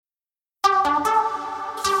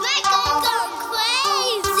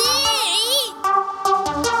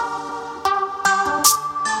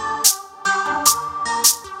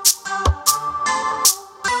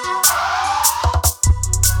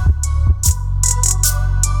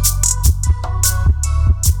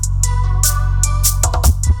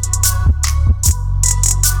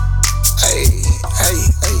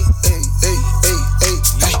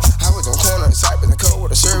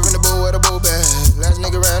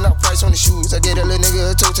price on the shoes. I get a little nigga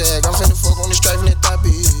a toe tag. I'm finna fuck on the strife and that thought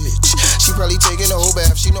bitch. She probably taking a whole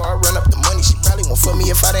bath. She know I run up the money. She probably won't fuck me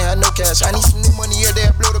if I didn't have no cash. I need some new money here,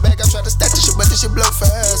 there, blow the bag. I try to stack this shit, but this shit blow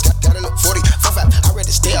fast. Got a look 40, 45. I ready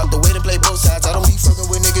to stay out the way to play both sides. I don't be fucking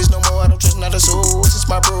with niggas no more. I don't trust not a soul since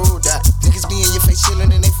my bro died. Niggas be in your face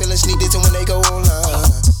chillin' and they feelin' sneakers and when they go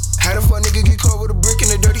online. How the fuck nigga get caught with a brick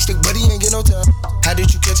and a dirty stick, but he ain't get no time? How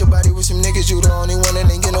did you catch a body with some niggas? You the only one that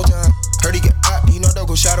ain't get no time. Heard he get hot, you know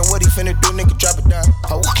dog go shot him. What he finna do, nigga, drop it down.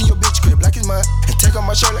 I walk in your bitch crib like it's mine and take off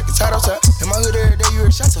my shirt like it's hot outside. In my hood every day you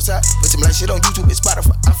hear shots outside. Put some like shit on YouTube and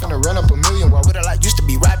Spotify. I finna run up $1 million. Why would I like? Used to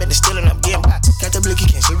be robbing and stealing, I'm getting by. Got the blicky,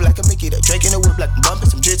 can't sleep like a Mickey. That Drake in the whip like I'm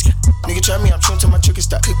bumping some jits. Nigga try me, I'm true to my chicken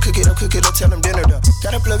stock. Cook it up, tell him dinner done.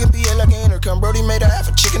 Got a plug and PA like an intercom. Brody made a half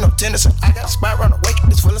a chicken up tender son. I got a spot round the way,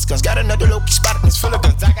 it's full of guns. Got another low key spot, it's full of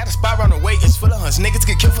guns. I got a spot round the way, it's full of hunts. Niggas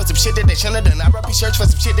get killed for some shit that they shouldn't have done. I rap shirts for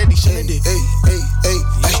some shit that they shouldn't have did. Hey,